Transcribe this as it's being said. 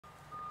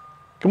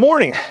Good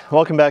morning.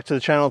 Welcome back to the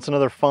channel. It's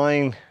another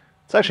fine,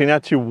 it's actually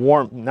not too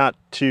warm, not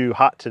too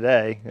hot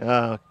today.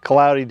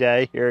 Cloudy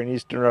day here in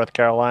eastern North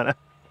Carolina.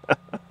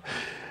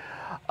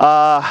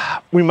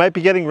 We might be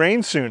getting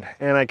rain soon,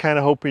 and I kind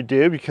of hope we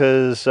do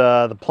because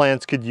the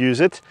plants could use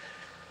it.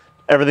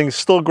 Everything's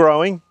still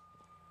growing.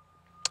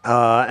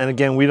 And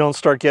again, we don't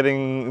start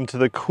getting into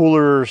the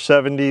cooler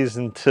 70s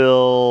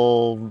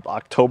until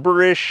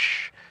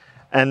October-ish.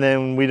 And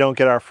then we don't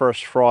get our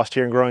first frost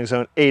here in growing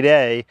zone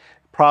 8A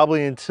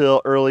probably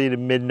until early to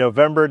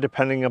mid-November,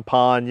 depending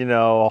upon, you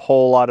know, a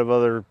whole lot of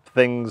other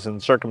things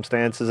and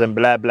circumstances and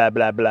blah, blah,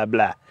 blah, blah,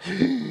 blah.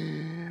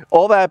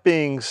 All that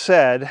being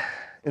said,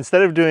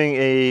 instead of doing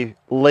a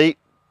late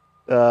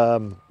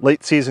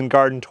season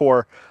garden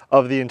tour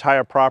of the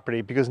entire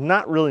property, because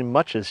not really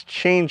much has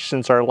changed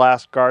since our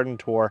last garden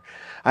tour,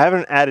 I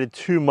haven't added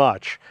too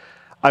much.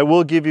 I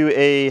will give you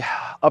a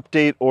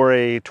update or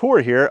a tour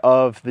here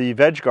of the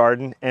veg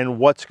garden and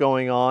what's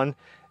going on,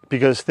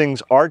 because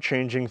things are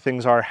changing,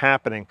 things are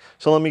happening.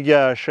 So let me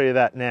show you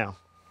that now.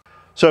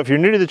 So if you're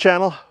new to the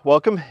channel,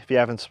 welcome. If you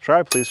haven't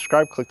subscribed, please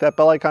subscribe. Click that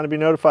bell icon to be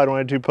notified when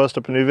I do post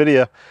up a new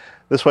video.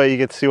 This way you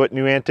get to see what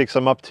new antics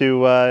I'm up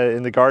to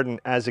in the garden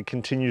as it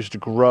continues to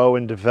grow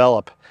and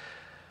develop.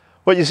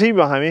 What you see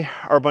behind me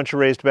are a bunch of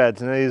raised beds,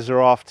 and these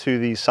are off to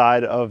the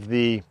side of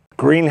the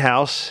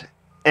greenhouse.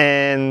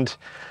 And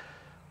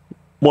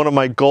one of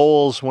my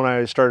goals when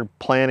I started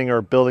planning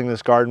or building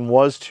this garden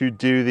was to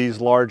do these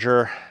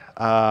larger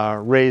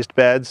raised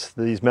beds,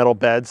 these metal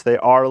beds. They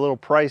are a little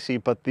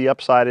pricey, but the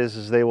upside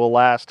is they will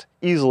last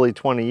easily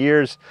 20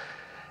 years.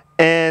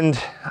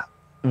 And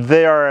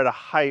they are at a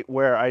height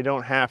where I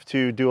don't have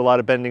to do a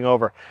lot of bending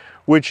over,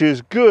 which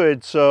is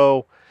good.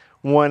 So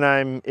when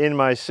I'm in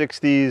my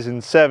 60s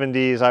and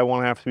 70s, I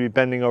won't have to be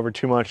bending over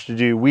too much to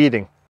do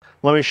weeding.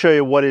 Let me show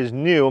you what is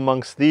new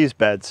amongst these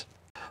beds.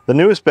 The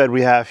newest bed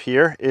we have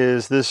here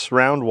is this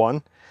round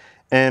one.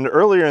 And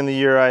earlier in the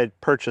year, I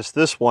had purchased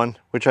this one,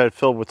 which I had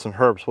filled with some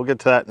herbs. We'll get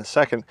to that in a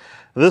second.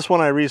 This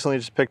one I recently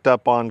just picked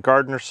up on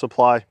Gardener's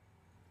Supply,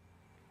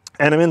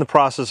 and I'm in the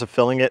process of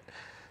filling it.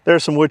 There are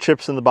some wood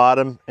chips in the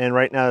bottom, and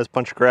right now there's a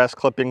bunch of grass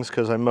clippings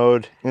because I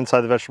mowed inside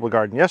the vegetable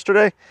garden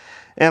yesterday.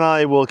 And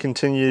I will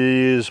continue to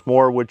use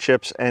more wood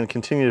chips and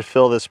continue to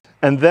fill this.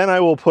 And then I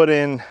will put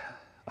in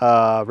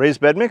raised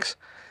bed mix,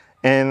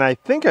 and I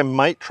think I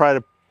might try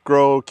to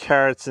grow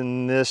carrots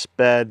in this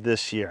bed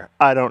this year.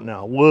 I don't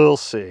know. We'll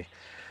see.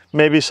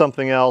 Maybe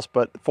something else,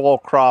 but fall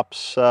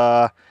crops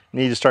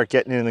need to start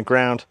getting in the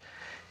ground.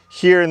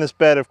 Here in this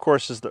bed, of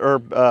course, is the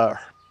herb,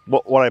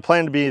 what I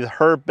plan to be the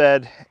herb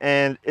bed,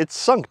 and it's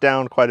sunk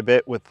down quite a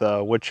bit with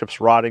wood chips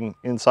rotting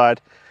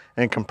inside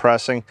and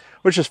compressing,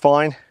 which is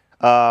fine.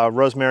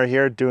 Rosemary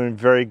here doing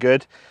very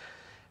good.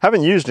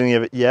 Haven't used any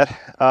of it yet.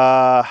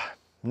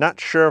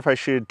 Not sure if I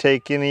should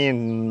take any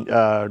and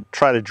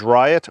try to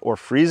dry it or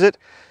freeze it.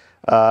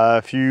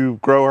 If you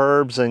grow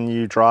herbs and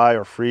you dry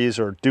or freeze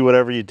or do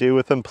whatever you do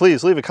with them,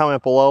 please leave a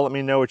comment below. Let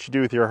me know what you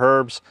do with your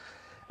herbs.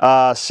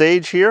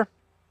 Sage here.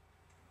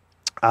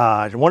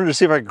 I wanted to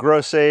see if I could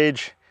grow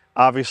sage.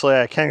 Obviously,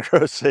 I can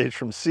grow sage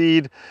from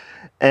seed.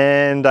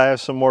 And I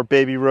have some more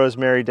baby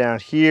rosemary down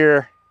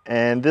here.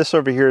 And this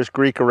over here is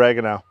Greek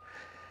oregano.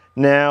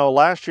 Now,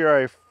 last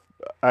year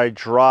I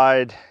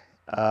dried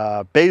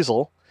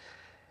basil,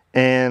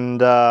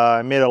 and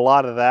I made a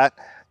lot of that.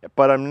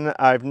 But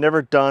I've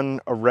never done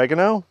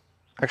oregano.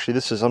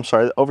 Actually, I'm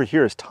sorry, over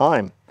here is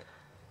thyme.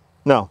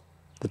 No,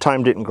 the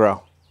thyme didn't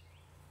grow.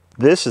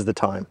 This is the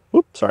thyme.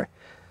 Oops, sorry.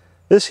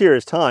 This here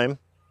is thyme.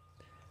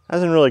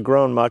 Hasn't really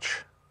grown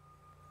much.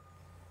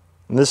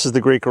 And this is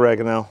the Greek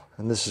oregano,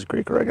 and this is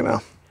Greek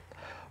oregano.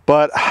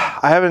 But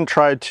I haven't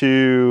tried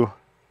to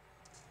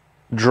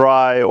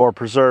dry or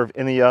preserve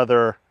any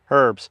other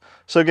herbs.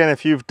 So again,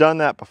 if you've done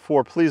that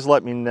before, please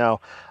let me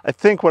know. I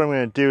think what I'm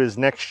going to do is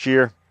next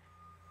year,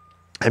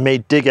 I may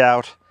dig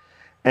out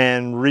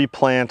and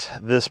replant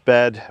this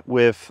bed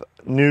with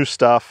new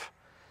stuff.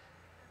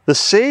 The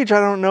sage, I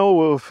don't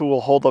know if it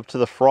will hold up to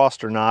the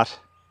frost or not.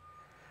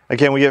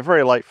 Again, we get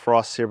very light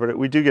frosts here, but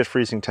we do get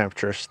freezing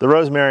temperatures. The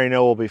rosemary I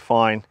know will be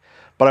fine,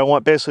 but I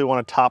basically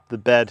want to top the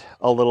bed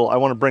a little. I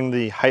want to bring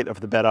the height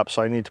of the bed up,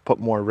 so I need to put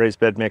more raised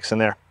bed mix in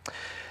there.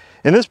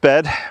 In this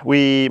bed,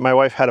 my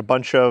wife had a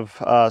bunch of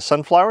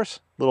sunflowers,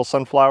 little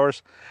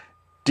sunflowers.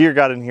 Deer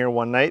got in here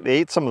one night. They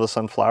ate some of the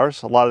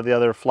sunflowers. A lot of the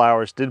other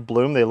flowers did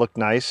bloom. They looked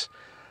nice.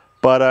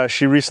 But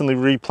she recently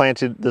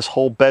replanted this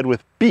whole bed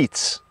with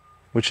beets,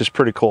 which is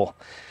pretty cool.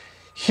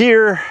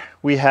 Here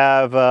we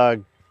have,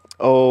 the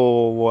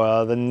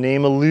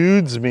name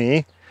eludes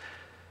me.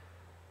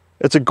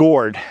 It's a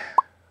gourd,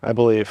 I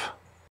believe.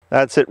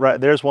 That's it right,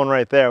 there's one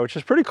right there, which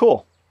is pretty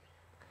cool.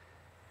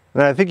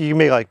 And I think you can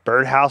make like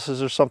bird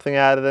houses or something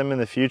out of them in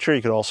the future.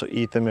 You could also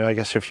eat them, I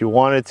guess, if you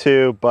wanted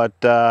to,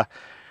 but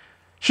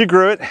she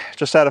grew it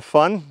just out of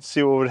fun,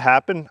 see what would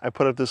happen. I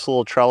put up this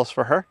little trellis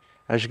for her.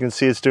 As you can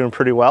see, it's doing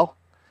pretty well.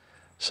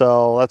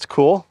 So that's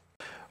cool.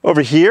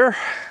 Over here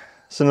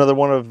is another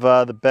one of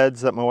the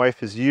beds that my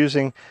wife is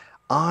using.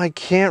 I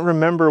can't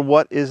remember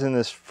what is in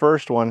this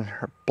first one.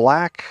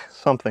 Black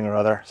something or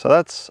other. So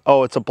that's,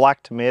 oh, it's a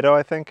black tomato,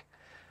 I think.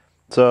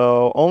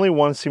 So only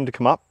one seemed to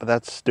come up, but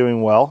that's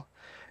doing well.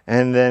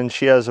 And then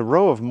she has a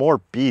row of more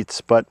beets,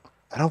 but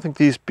I don't think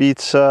these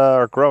beets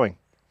are growing.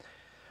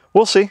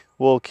 We'll see.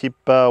 We'll keep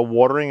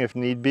watering if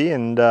need be,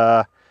 and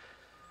we'll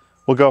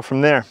go from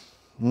there.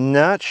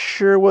 Not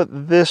sure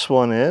what this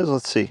one is.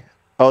 Let's see.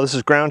 Oh, this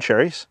is ground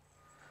cherries.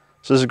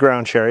 So this is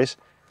ground cherries.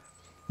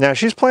 Now,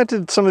 she's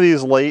planted some of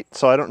these late,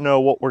 so I don't know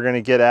what we're going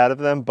to get out of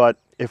them, but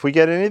if we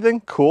get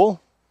anything,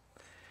 cool.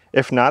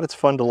 If not, it's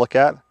fun to look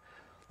at.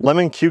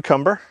 Lemon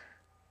cucumber.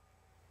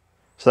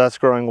 So that's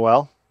growing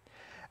well.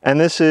 And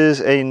this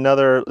is a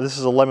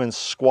lemon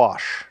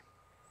squash.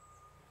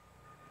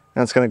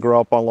 And it's going to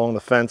grow up along the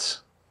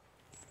fence.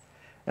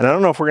 And I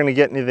don't know if we're going to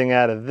get anything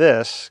out of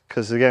this,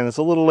 because again, it's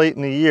a little late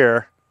in the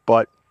year,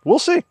 but we'll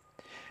see.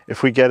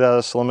 If we get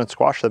a lemon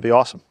squash, that'd be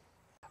awesome.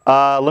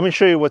 Let me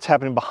show you what's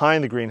happening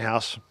behind the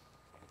greenhouse.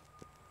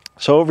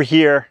 So over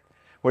here,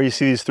 where you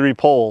see these 3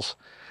 poles,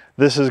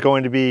 this is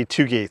going to be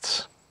 2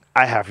 gates.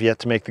 I have yet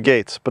to make the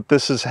gates, but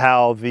this is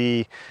how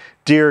the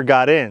deer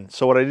got in.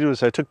 So what I did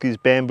was I took these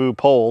bamboo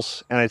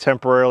poles and I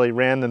temporarily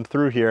ran them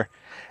through here,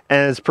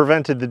 and it's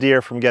prevented the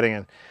deer from getting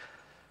in.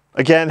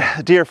 Again,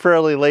 deer are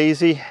fairly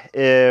lazy.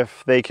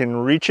 If they can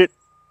reach it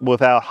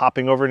without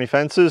hopping over any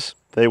fences,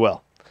 they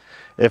will.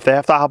 If they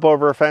have to hop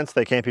over a fence,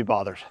 they can't be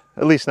bothered,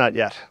 at least not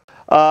yet.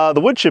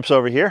 The wood chips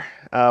over here,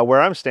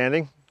 where I'm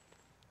standing,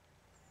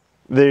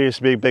 there used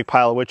to be a big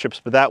pile of wood chips,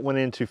 but that went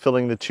into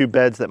filling the 2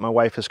 beds that my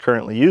wife is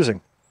currently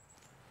using.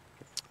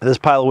 This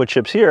pile of wood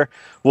chips here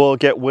will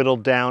get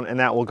whittled down, and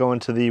that will go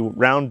into the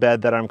round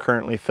bed that I'm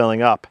currently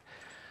filling up.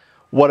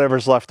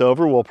 Whatever's left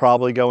over will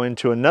probably go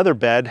into another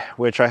bed,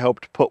 which I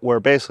hope to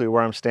put basically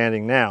where I'm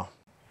standing now,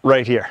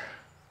 right here.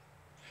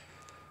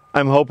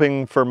 I'm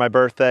hoping for my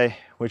birthday,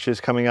 which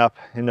is coming up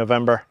in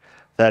November,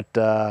 that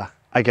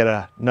I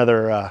get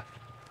another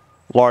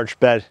large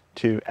bed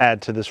to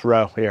add to this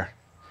row here.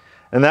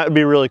 And that would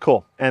be really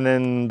cool. And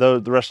then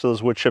the rest of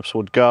those wood chips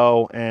would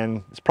go,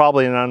 and it's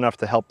probably not enough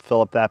to help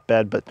fill up that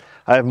bed, but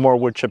I have more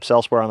wood chips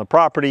elsewhere on the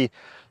property.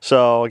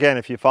 So again,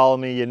 if you follow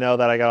me, you know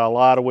that I got a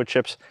lot of wood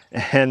chips,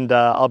 and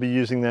I'll be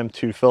using them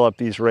to fill up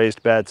these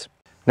raised beds.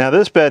 Now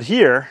this bed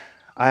here,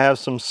 I have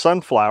some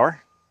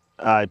sunflower.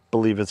 I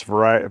believe it's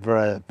a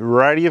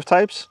variety of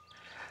types.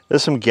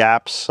 There's some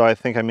gaps, so I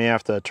think I may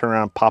have to turn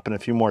around and pop in a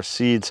few more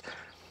seeds.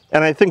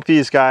 And I think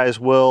these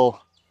guys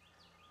will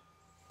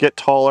get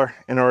taller,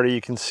 and already you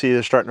can see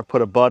they're starting to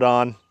put a bud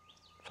on.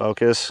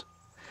 Focus.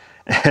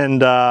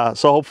 And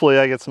so hopefully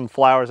I get some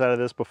flowers out of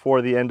this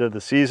before the end of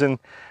the season.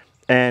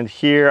 And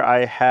here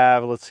I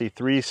have, let's see,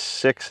 3,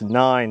 6,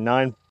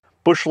 9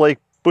 bush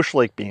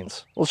lake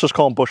beans. Let's just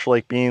call them bush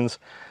lake beans,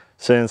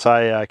 since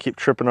I keep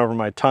tripping over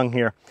my tongue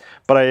here.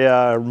 But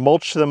I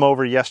mulched them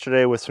over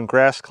yesterday with some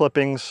grass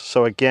clippings.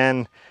 So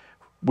again,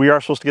 we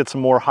are supposed to get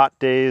some more hot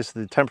days.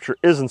 The temperature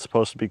isn't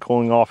supposed to be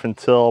cooling off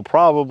until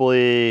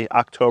probably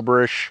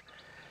October-ish.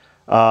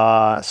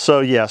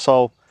 So yeah,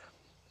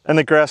 and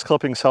the grass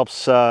clippings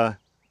helps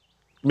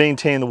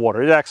maintain the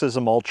water. It acts as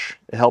a mulch.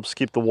 It helps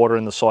keep the water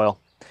in the soil.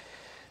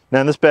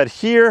 Now in this bed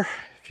here,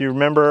 if you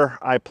remember,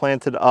 I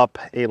planted up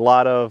a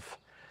lot of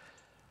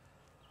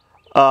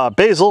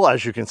basil,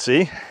 as you can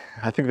see.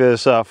 I think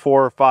there's 4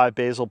 or 5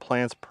 basil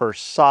plants per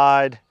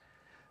side.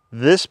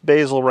 This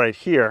basil right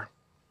here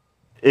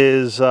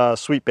is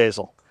sweet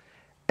basil,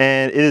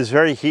 and it is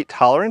very heat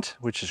tolerant,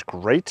 which is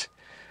great.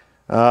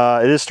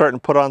 It is starting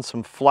to put on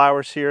some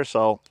flowers here,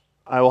 so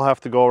I will have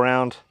to go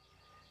around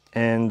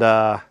and do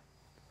a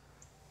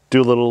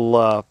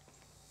little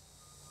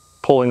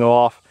pulling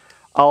off.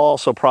 I'll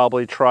also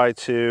probably try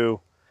to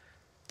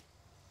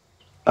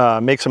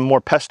make some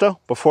more pesto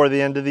before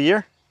the end of the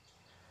year.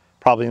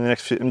 Probably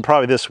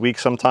probably this week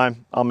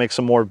sometime, I'll make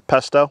some more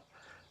pesto.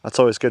 That's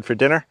always good for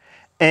dinner.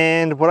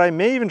 And what I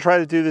may even try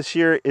to do this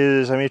year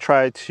is I may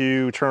try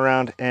to turn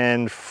around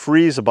and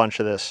freeze a bunch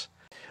of this.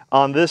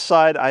 On this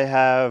side, I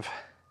have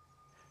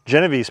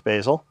Genovese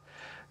basil.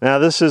 Now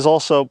this is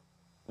also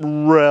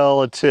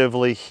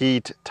relatively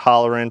heat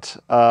tolerant,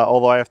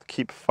 although I have to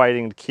keep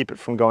fighting to keep it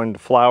from going to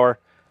flower.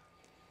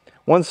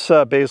 Once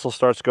basil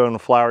starts going to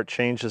flower, it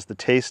changes the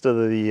taste of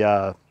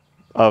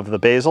the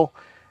basil,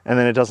 and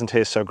then it doesn't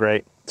taste so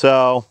great.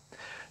 So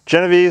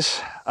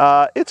Genovese,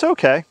 it's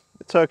okay.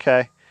 It's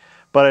okay.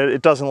 But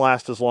it doesn't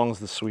last as long as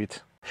the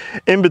sweet.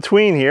 In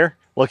between here,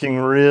 looking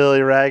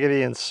really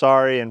raggedy and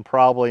sorry and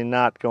probably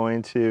not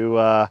going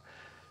to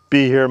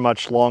be here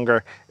much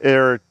longer,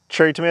 are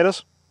cherry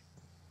tomatoes.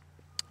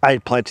 I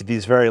planted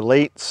these very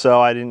late,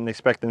 so I didn't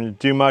expect them to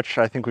do much.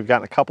 I think we've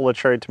gotten a couple of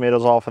cherry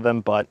tomatoes off of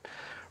them, but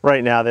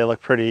right now they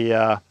look pretty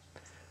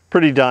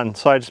done.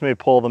 So I just may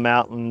pull them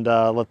out and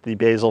let the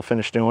basil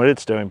finish doing what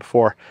it's doing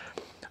before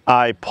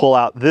I pull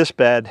out this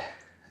bed,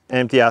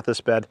 empty out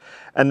this bed,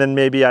 and then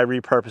maybe I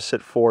repurpose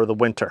it for the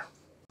winter.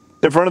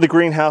 In front of the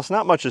greenhouse,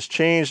 not much has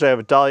changed. I have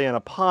a dahlia in a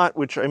pot,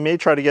 which I may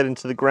try to get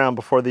into the ground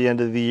before the end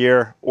of the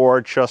year,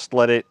 or just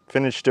let it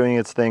finish doing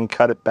its thing,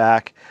 cut it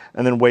back,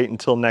 and then wait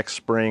until next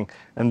spring,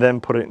 and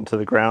then put it into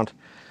the ground.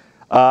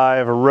 I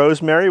have a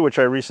rosemary, which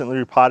I recently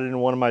repotted in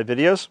one of my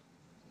videos.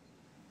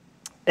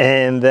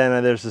 And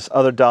then there's this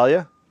other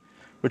dahlia,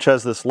 which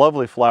has this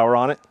lovely flower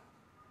on it.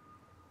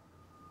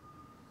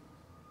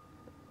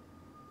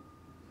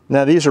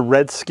 Now these are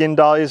red skin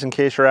dahlias, in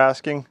case you're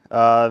asking.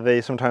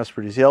 They sometimes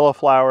produce yellow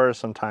flowers,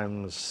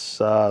 sometimes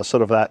sort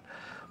of that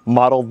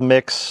mottled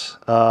mix,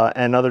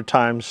 and other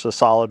times a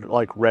solid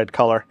like red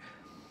color.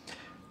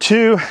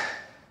 Two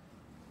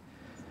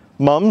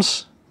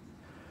mums,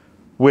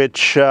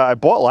 which I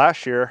bought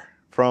last year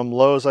from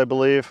Lowe's, I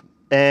believe,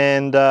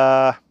 and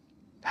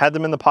had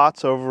them in the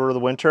pots over the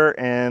winter,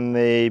 and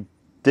they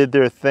did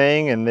their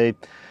thing, and they,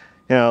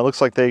 it looks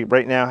like they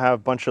right now have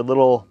a bunch of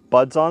little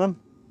buds on them.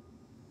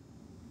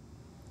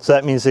 So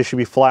that means they should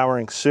be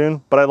flowering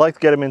soon, but I'd like to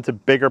get them into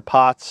bigger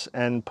pots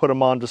and put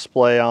them on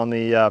display on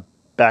the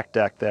back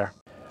deck there.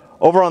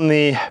 Over on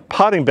the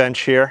potting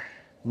bench here,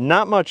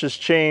 not much has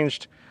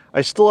changed.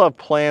 I still have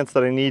plants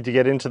that I need to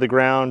get into the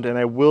ground, and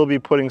I will be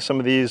putting some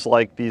of these,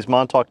 like these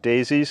Montauk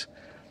daisies.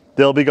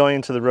 They'll be going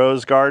into the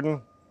rose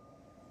garden.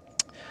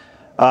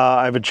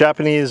 I have a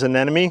Japanese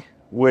anemone,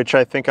 which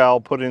I think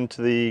I'll put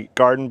into the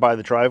garden by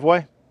the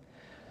driveway.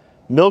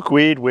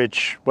 Milkweed,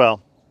 which,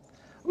 well,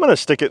 I'm going to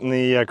stick it in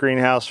the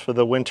greenhouse for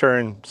the winter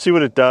and see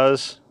what it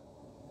does.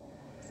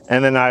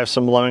 And then I have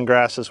some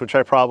lemongrasses, which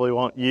I probably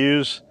won't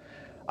use.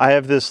 I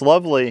have this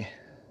lovely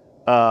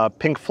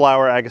pink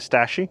flower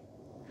agastache.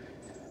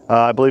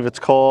 I believe it's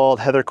called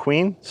Heather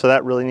Queen, so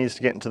that really needs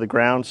to get into the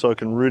ground so it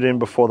can root in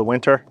before the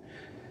winter.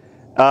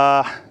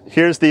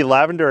 Here's the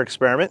lavender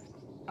experiment.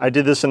 I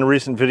did this in a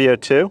recent video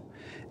too,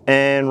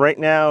 and right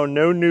now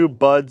no new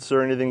buds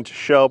or anything to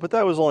show, but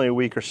that was only a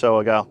week or so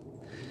ago.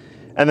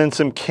 And then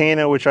some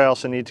canna, which I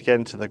also need to get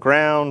into the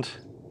ground.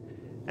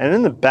 And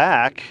in the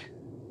back,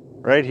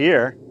 right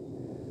here,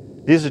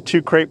 these are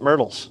two crepe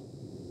myrtles,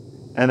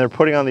 and they're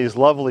putting on these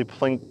lovely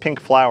pink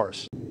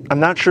flowers. I'm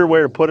not sure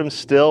where to put them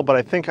still, but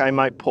I think I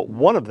might put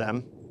one of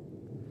them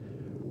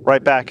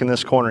right back in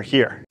this corner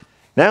here.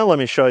 Now let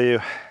me show you,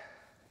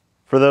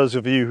 for those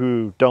of you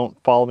who don't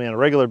follow me on a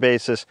regular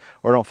basis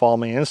or don't follow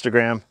me on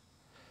Instagram.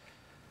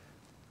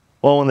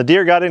 Well, when the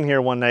deer got in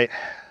here one night,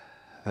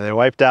 they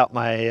wiped out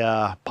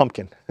my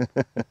pumpkin.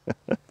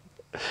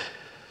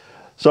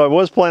 So I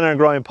was planning on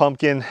growing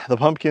pumpkin. The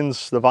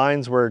pumpkins, the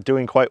vines were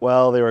doing quite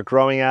well. They were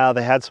growing out.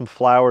 They had some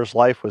flowers.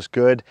 Life was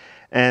good.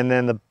 And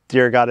then the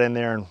deer got in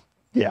there and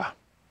yeah.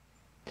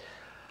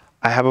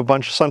 I have a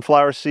bunch of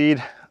sunflower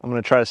seed. I'm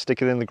going to try to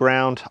stick it in the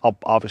ground. I'll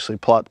obviously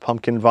plot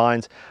pumpkin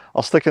vines.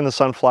 I'll stick in the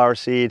sunflower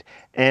seed.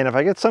 And if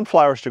I get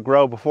sunflowers to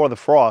grow before the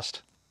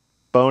frost,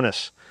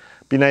 bonus.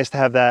 Be nice to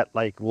have that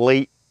like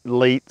late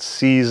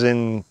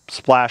season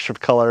splash of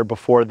color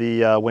before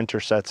the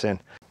winter sets in.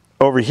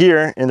 Over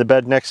here in the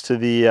bed next to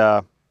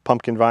the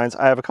pumpkin vines,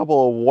 I have a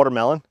couple of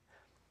watermelon.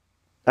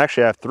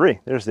 Actually, I have three.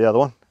 There's the other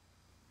one.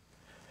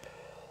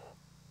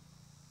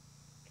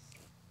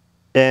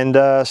 And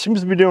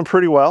seems to be doing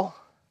pretty well.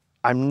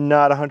 I'm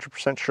not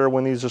 100% sure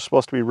when these are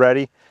supposed to be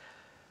ready.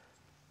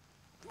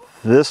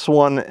 This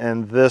one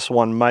and this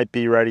one might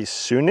be ready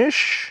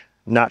soonish.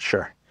 Not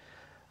sure.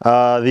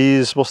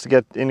 These are supposed to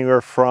get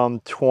anywhere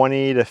from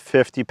 20 to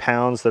 50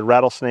 pounds. The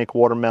rattlesnake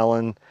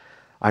watermelon,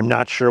 I'm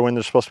not sure when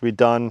they're supposed to be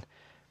done.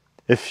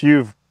 If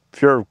you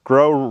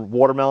grow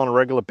watermelon on a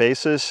regular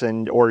basis,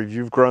 or if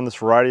you've grown this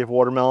variety of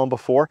watermelon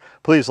before,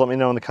 please let me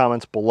know in the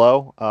comments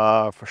below.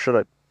 Should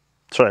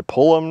I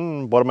pull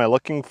them? What am I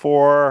looking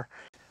for?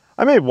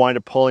 I may wind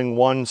up pulling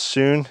one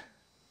soon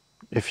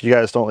if you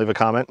guys don't leave a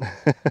comment.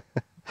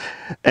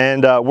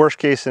 And worst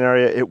case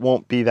scenario, it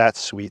won't be that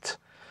sweet.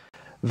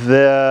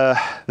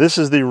 This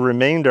is the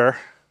remainder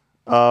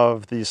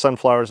of the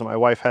sunflowers that my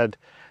wife had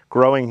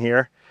growing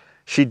here.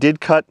 She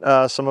did cut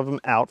some of them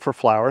out for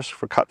flowers,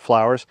 for cut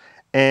flowers,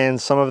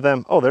 and some of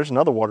them, oh, there's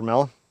another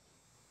watermelon.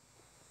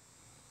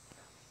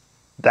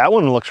 That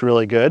one looks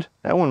really good.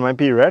 That one might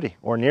be ready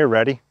or near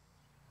ready.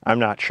 I'm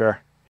not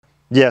sure.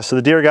 Yeah, so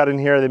the deer got in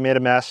here, they made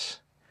a mess.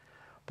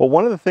 But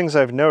one of the things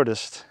I've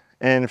noticed,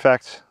 and in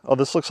fact, oh,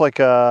 this looks like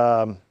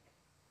that's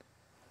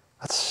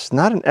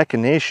not an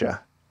echinacea.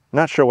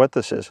 Not sure what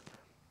this is,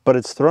 but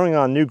it's throwing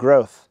on new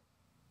growth.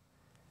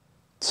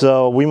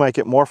 So we might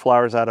get more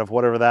flowers out of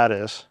whatever that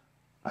is.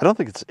 I don't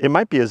think it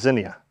might be a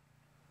zinnia.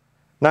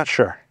 Not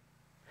sure.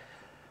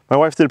 My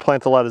wife did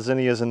plant a lot of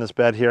zinnias in this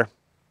bed here.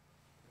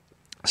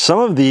 Some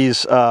of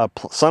these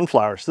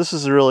sunflowers, this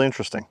is really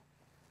interesting.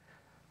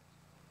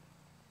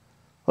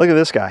 Look at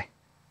this guy.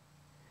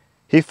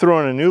 He threw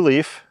on a new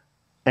leaf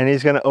and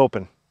he's going to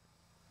open.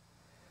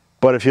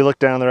 But if you look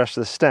down the rest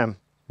of the stem,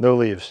 no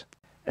leaves.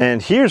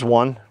 And here's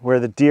one where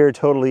the deer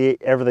totally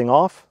ate everything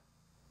off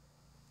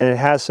and it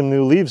has some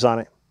new leaves on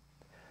it.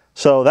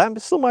 So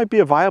that still might be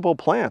a viable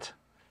plant.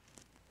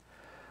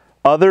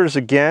 Others,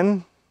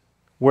 again,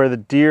 where the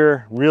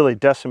deer really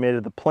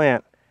decimated the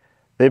plant,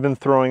 they've been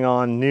throwing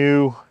on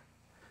new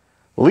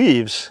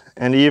leaves,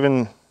 and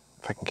even,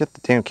 if I can get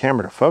the damn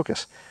camera to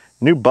focus,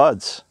 new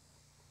buds.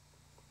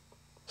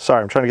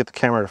 Sorry, I'm trying to get the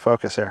camera to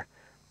focus there.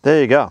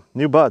 There you go,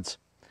 new buds.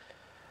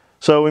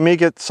 So we may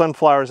get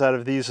sunflowers out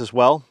of these as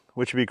well,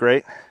 which would be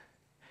great.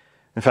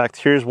 In fact,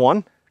 here's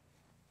one.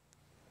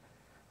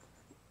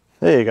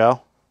 There you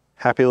go,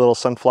 happy little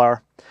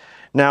sunflower.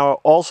 Now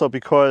also,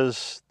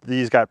 because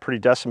these got pretty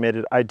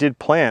decimated, I did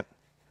plant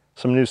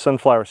some new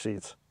sunflower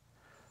seeds.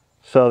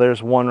 So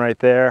there's one right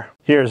there.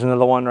 Here's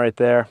another one right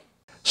there.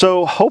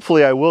 So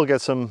hopefully I will get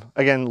some,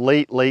 again,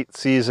 late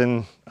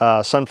season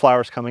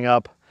sunflowers coming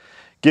up,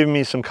 giving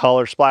me some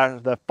color,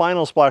 the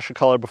final splash of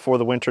color before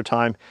the winter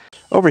time.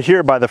 Over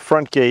here by the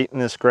front gate in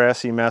this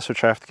grassy mess,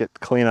 which I have to get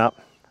clean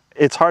up,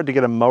 it's hard to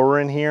get a mower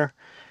in here,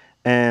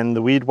 and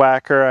the weed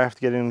whacker, I have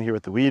to get in here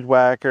with the weed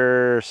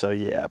whacker, so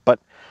yeah. But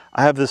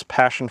I have this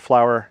passion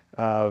flower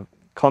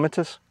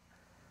clematis,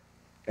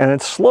 and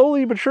it's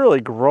slowly but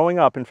surely growing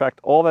up. In fact,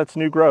 all that's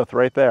new growth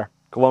right there,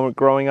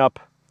 growing up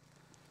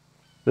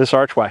this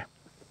archway.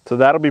 So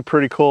that'll be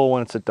pretty cool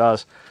once it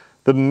does.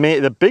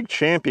 The big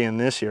champion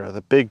this year,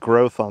 the big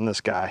growth on this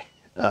guy,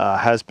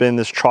 has been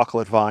this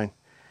chocolate vine.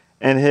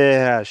 And it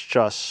has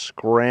just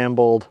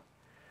scrambled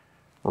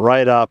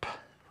right up,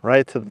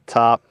 right to the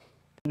top.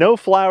 No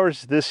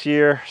flowers this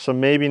year, so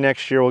maybe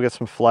next year we'll get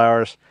some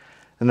flowers,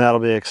 and that'll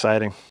be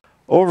exciting.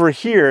 Over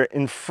here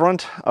in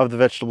front of the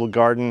vegetable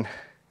garden,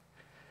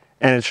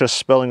 and it's just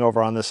spilling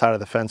over on this side of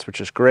the fence, which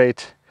is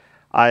great,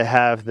 I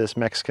have this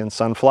Mexican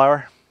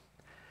sunflower,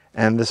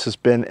 and this has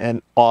been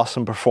an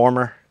awesome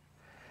performer.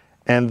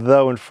 And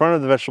though in front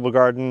of the vegetable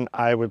garden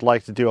I would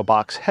like to do a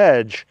box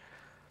hedge,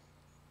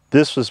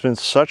 this has been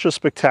such a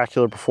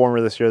spectacular performer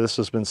this year. This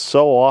has been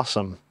so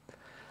awesome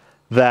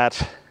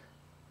that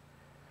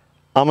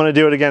I'm going to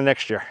do it again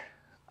next year.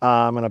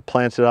 I'm going to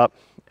plant it up,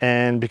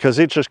 and because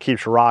it just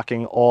keeps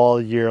rocking all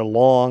year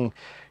long,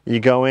 you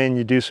go in,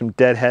 you do some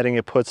deadheading,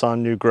 it puts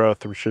on new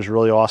growth, which is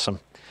really awesome.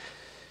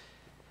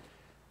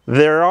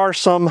 There are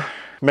some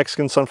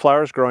Mexican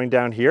sunflowers growing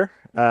down here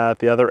at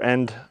the other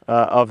end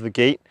of the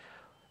gate,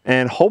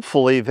 and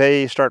hopefully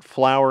they start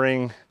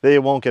flowering. They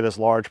won't get as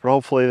large, but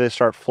hopefully they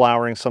start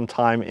flowering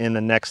sometime in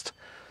the next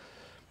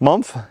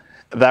month.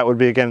 That would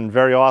be, again,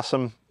 very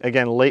awesome.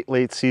 Again,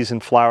 late season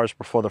flowers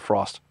before the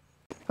frost.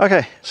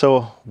 Okay,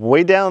 so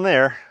way down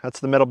there, that's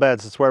the middle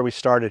beds. That's where we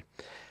started.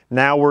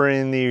 Now we're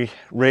in the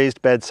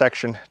raised bed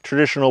section.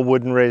 Traditional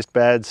wooden raised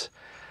beds,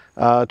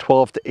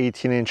 12 to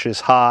 18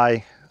 inches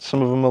high.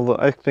 Some of them,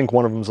 I think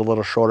one of them is a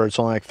little shorter. It's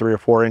only like 3 or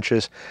 4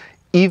 inches.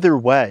 Either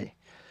way,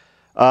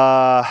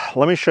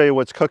 let me show you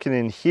what's cooking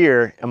in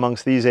here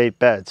amongst these 8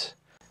 beds.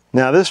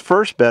 Now this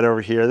first bed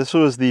over here, this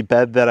was the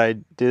bed that I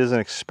did as an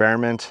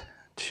experiment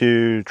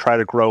to try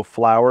to grow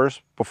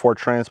flowers before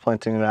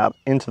transplanting it out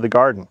into the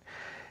garden.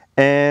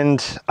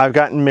 And I've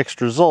gotten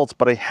mixed results,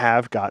 but I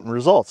have gotten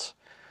results.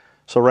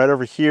 So right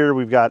over here,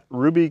 we've got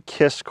Ruby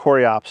Kiss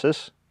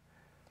Coreopsis.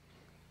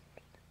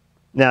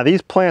 Now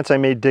these plants I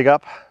may dig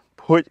up,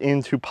 put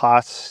into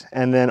pots,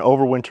 and then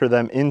overwinter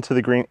them in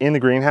the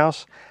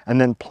greenhouse,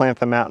 and then plant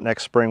them out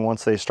next spring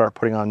once they start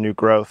putting on new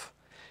growth.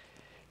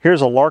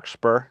 Here's a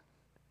larkspur.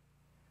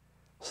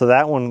 So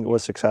that one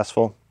was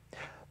successful.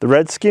 The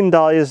red skin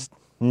dahlias,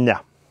 no.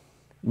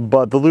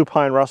 But the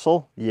lupine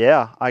Russell,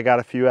 yeah, I got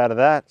a few out of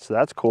that, so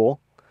that's cool.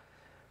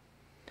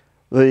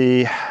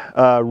 The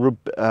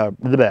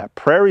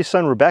Prairie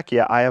Sun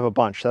Rudbeckia, I have a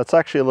bunch. That's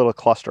actually a little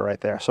cluster right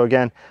there. So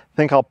again, I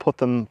think I'll pull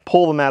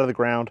them out of the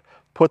ground,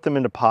 put them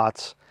into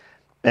pots,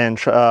 and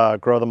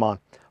grow them on.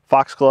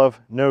 Foxglove,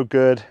 no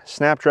good.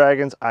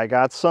 Snapdragons, I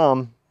got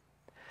some.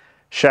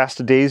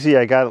 Shasta Daisy,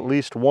 I got at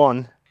least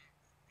one.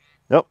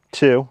 Nope,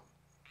 2.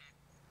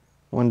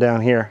 One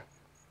down here.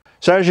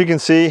 So as you can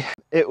see,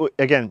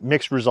 again,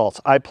 mixed results.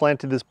 I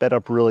planted this bed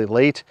up really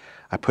late.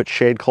 I put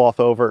shade cloth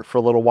over it for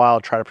a little while,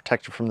 try to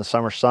protect it from the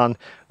summer sun,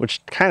 which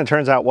kind of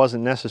turns out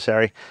wasn't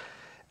necessary.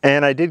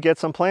 And I did get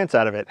some plants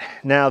out of it.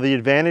 Now, the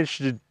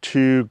advantage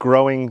to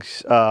growing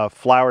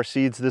flower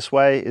seeds this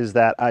way is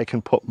that I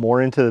can put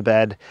more into the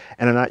bed,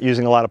 and I'm not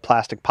using a lot of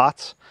plastic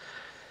pots.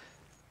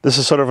 This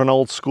is sort of an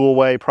old school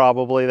way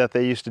probably that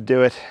they used to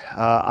do it.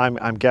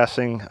 I'm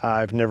guessing.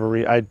 I've never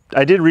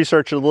I did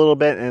research it a little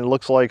bit, and it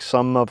looks like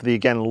some of the,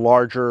 again,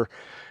 larger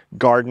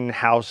garden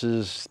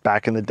houses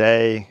back in the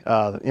day,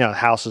 you know,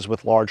 houses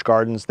with large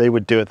gardens, they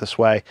would do it this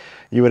way.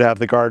 You would have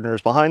the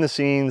gardeners behind the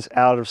scenes,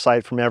 out of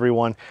sight from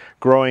everyone,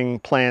 growing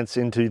plants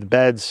into the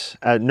beds,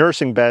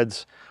 nursing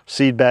beds,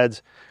 seed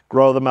beds,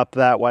 grow them up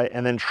that way,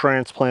 and then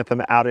transplant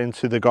them out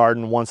into the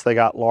garden once they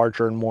got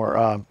larger and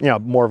more, you know,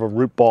 more of a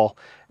root ball,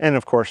 and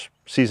of course,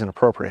 season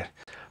appropriate.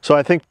 So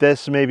I think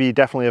this may be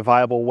definitely a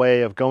viable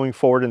way of going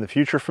forward in the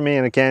future for me.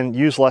 And again,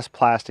 use less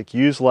plastic,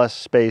 use less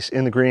space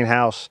in the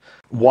greenhouse.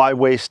 Why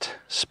waste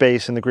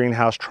space in the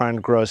greenhouse trying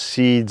to grow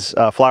seeds,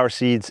 flower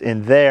seeds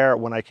in there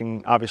when I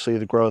can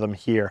obviously grow them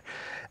here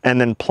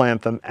and then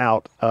plant them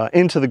out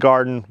into the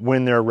garden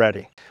when they're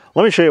ready.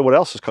 Let me show you what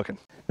else is cooking.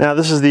 Now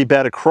this is the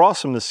bed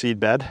across from the seed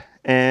bed,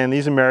 and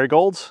these are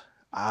marigolds.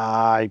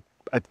 I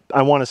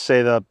want to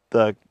say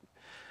the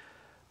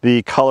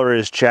The color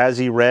is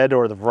Jazzy Red,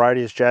 or the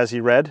variety is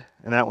Jazzy Red,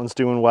 and that one's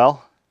doing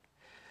well.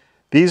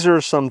 These are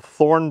some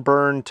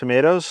Thornburn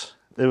tomatoes.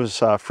 It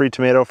was free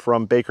tomato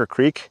from Baker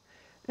Creek,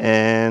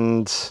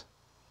 and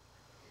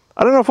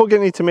I don't know if we'll get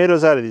any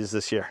tomatoes out of these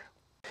this year.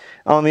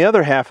 On the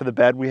other half of the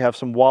bed, we have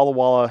some Walla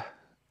Walla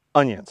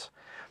onions.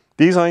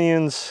 These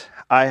onions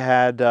I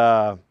had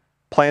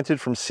planted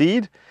from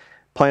seed,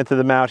 planted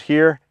them out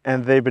here,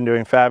 and they've been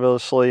doing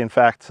fabulously. In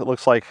fact, it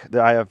looks like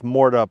I have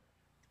more to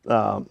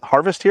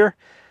harvest here,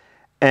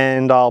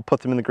 and I'll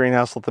put them in the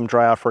greenhouse, let them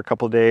dry out for a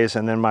couple of days,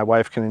 and then my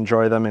wife can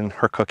enjoy them in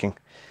her cooking.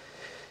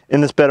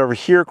 In this bed over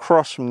here,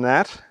 across from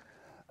that,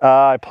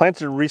 I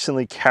planted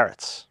recently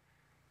carrots.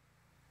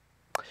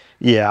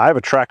 Yeah, I have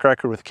a track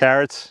record with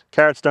carrots.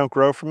 Carrots don't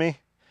grow for me,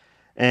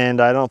 and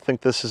I don't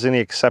think this is any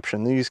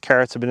exception. These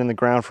carrots have been in the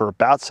ground for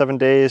about 7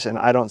 days, and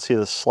I don't see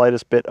the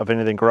slightest bit of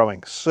anything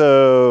growing.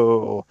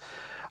 So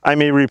I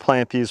may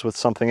replant these with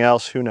something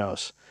else, who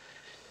knows.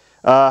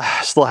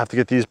 Still have to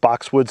get these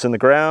boxwoods in the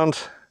ground.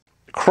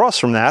 Across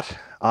from that,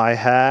 I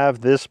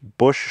have this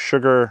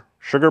sugar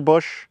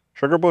bush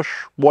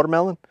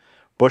watermelon,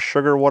 bush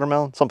sugar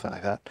watermelon, something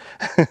like that.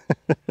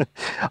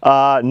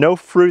 No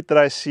fruit that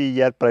I see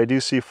yet, but I do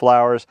see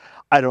flowers.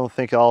 I don't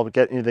think I'll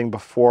get anything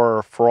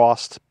before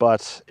frost,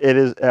 but it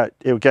is,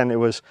 again, it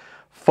was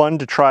fun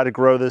to try to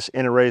grow this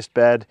in a raised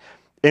bed.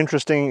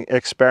 Interesting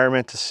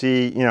experiment to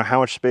see, you know, how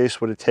much space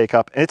would it take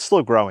up, and it's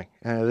still growing.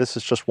 This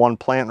is just one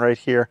plant right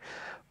here,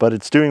 but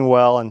it's doing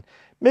well, and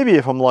maybe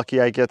if I'm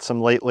lucky, I get some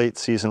late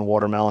season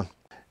watermelon.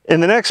 In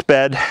the next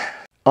bed,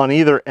 on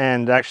either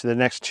end, actually the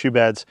next two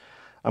beds,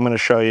 I'm going to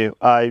show you.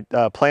 I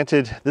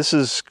planted, this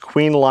is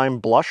Queen Lime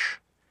Blush.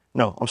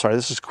 No, I'm sorry,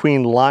 this is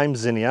Queen Lime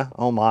Zinnia.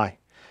 Oh my.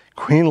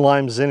 Queen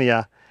Lime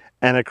Zinnia,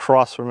 and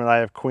across from it I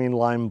have Queen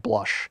Lime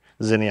Blush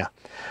Zinnia.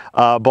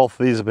 Both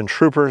of these have been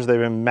troopers. They've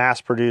been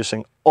mass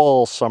producing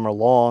all summer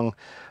long.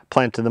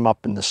 Planted them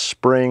up in the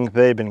spring.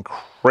 They've been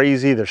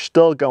crazy. They're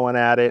still going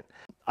at it.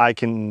 I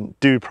can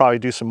probably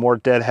do some more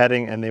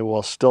deadheading, and they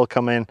will still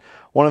come in.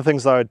 One of the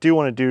things that I do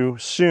want to do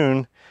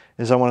soon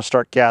is I want to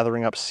start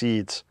gathering up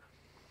seeds.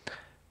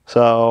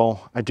 So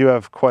I do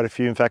have quite a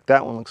few. In fact,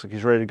 that one looks like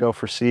he's ready to go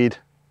for seed.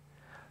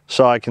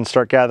 So I can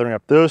start gathering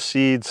up those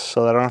seeds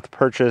so that I don't have to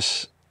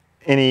purchase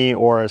any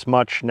or as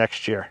much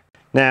next year.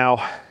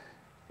 Now,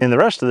 in the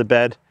rest of the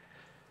bed,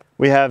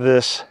 we have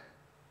this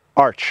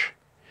arch.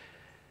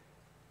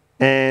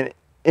 And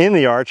in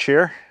the arch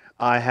here,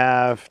 I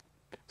have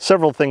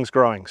several things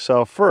growing.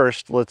 So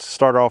first, let's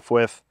start off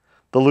with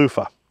the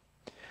loofah.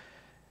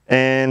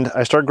 And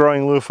I start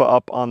growing loofah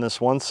up on this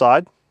one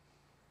side.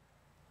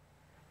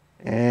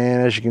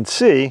 And as you can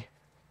see,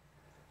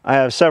 I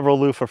have several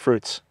loofah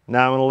fruits.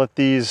 Now I'm going to let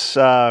these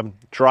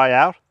dry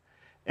out,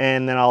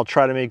 and then I'll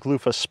try to make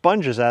loofah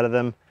sponges out of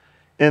them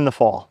in the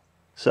fall.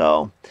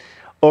 So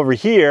over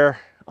here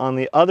on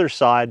the other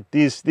side,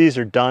 these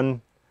are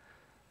done.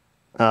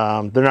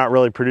 They're not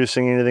really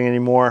producing anything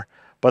anymore,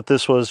 but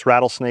this was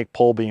rattlesnake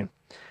pole bean.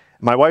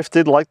 My wife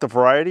did like the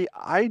variety.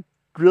 I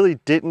really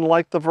didn't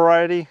like the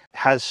variety. It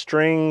has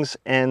strings,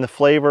 and the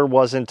flavor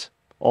wasn't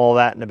all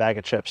that in a bag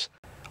of chips.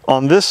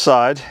 On this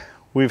side,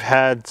 we've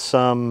had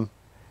some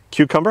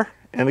cucumber,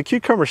 and the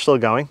cucumber's still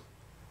going,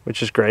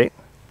 which is great.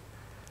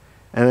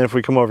 And then if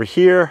we come over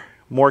here,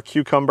 more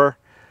cucumber.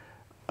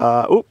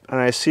 And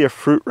I see a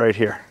fruit right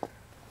here.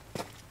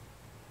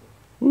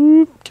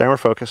 Oop, camera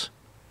focus.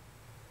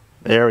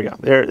 There we go.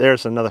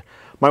 There's another.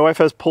 My wife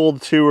has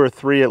pulled 2 or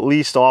 3 at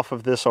least off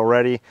of this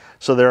already,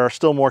 so there are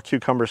still more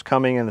cucumbers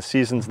coming, and the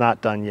season's not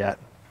done yet.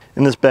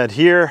 In this bed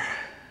here,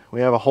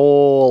 we have a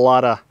whole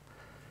lot of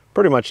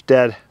pretty much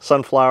dead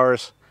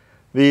sunflowers.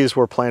 These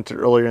were planted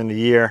earlier in the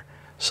year,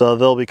 so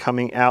they'll be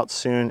coming out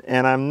soon,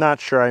 and I'm not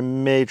sure. I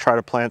may try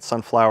to plant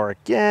sunflower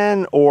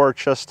again, or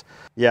just,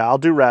 yeah, I'll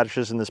do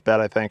radishes in this bed,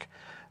 I think,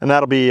 and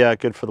that'll be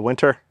good for the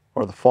winter,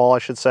 or the fall, I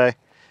should say.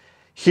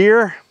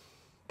 Here,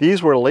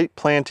 these were late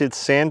planted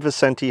San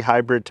Vicente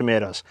hybrid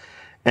tomatoes,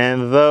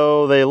 and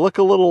though they look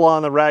a little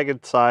on the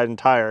ragged side and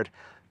tired,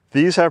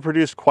 these have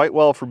produced quite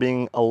well for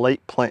being a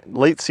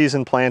late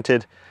season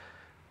planted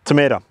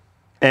tomato.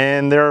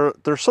 And they're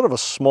sort of a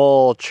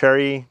small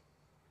cherry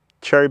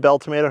bell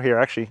tomato. Here,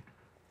 actually,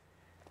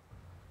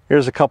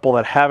 here's a couple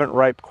that haven't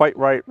quite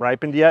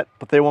ripened yet,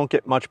 but they won't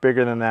get much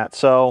bigger than that.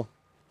 So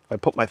if I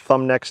put my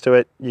thumb next to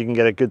it, you can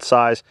get a good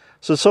size.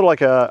 So it's sort of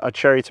like a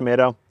cherry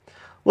tomato,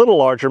 a little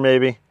larger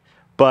maybe,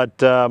 but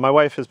my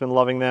wife has been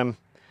loving them,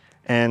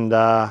 and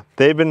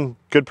they've been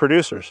good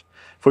producers.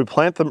 If we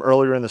plant them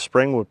earlier in the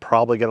spring, we'll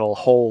probably get a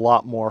whole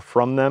lot more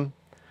from them.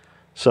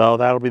 So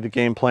that'll be the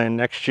game plan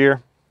next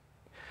year.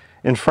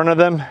 In front of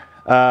them,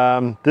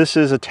 this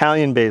is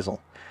Italian basil.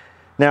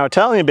 Now,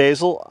 Italian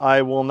basil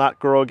I will not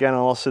grow again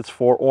unless it's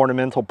for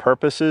ornamental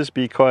purposes,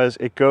 because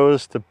it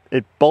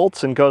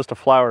bolts and goes to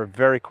flower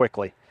very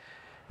quickly.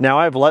 Now,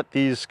 I've let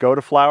these go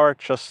to flower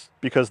just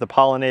because the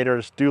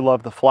pollinators do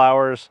love the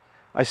flowers.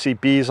 I see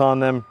bees on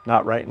them,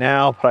 not right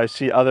now, but I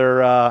see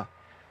other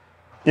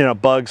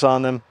bugs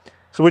on them,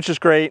 so which is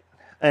great,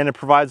 and it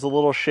provides a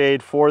little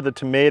shade for the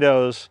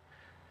tomatoes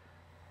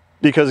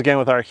because again,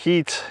 with our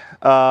heat,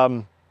 you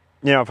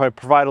know, if I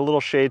provide a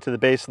little shade to the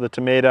base of the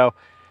tomato,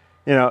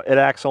 you know, it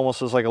acts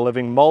almost as like a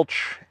living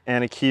mulch,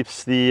 and it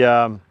keeps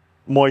the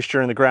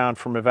moisture in the ground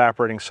from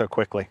evaporating so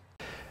quickly.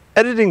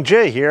 Editing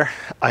Jay here,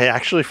 I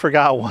actually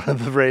forgot one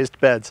of the raised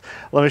beds.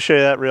 Let me show you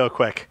that real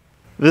quick.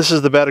 This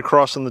is the bed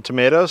across from the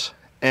tomatoes,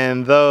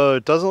 and though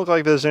it doesn't look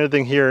like there's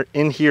anything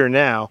in here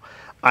now,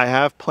 I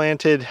have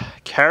planted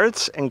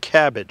carrots and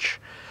cabbage.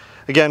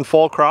 Again,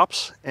 fall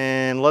crops,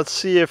 and let's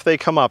see if they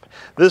come up.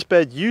 This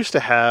bed used to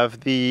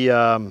have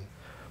the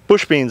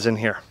bush beans in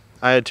here.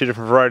 I had two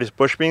different varieties of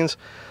bush beans.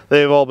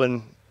 They've all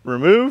been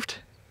removed,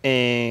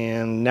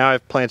 and now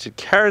I've planted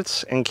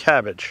carrots and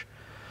cabbage.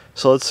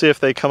 So let's see if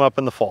they come up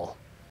in the fall.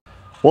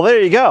 Well, there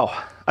you go.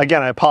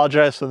 Again, I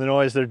apologize for the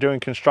noise. They're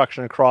doing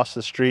construction across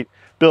the street,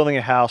 building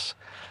a house.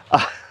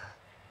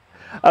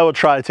 I will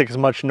try to take as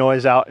much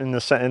noise out in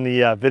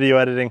the video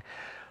editing.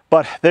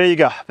 But there you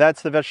go.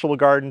 That's the vegetable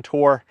garden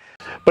tour.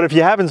 But if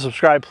you haven't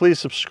subscribed, please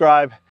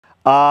subscribe.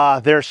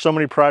 There's so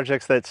many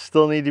projects that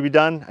still need to be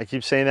done. I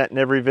keep saying that in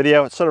every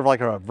video. It's sort of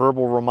like a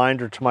verbal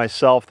reminder to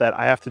myself that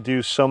I have to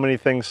do so many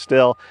things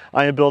still.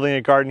 I am building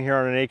a garden here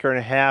on 1.5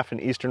 acres in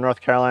eastern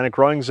North Carolina,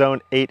 growing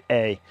zone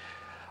 8A.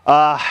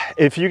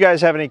 If you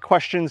guys have any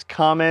questions,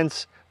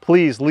 comments,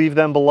 please leave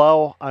them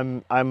below.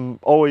 I'm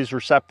always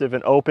receptive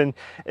and open.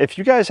 If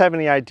you guys have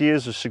any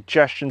ideas or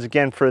suggestions,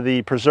 again, for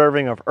the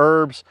preserving of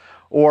herbs,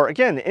 or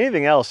again,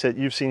 anything else that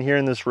you've seen here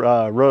in this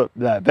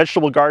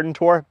vegetable garden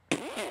tour,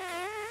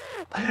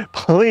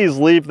 please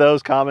leave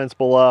those comments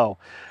below.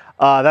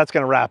 That's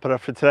going to wrap it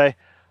up for today.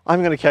 I'm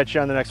going to catch you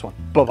on the next one.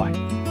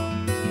 Bye-bye.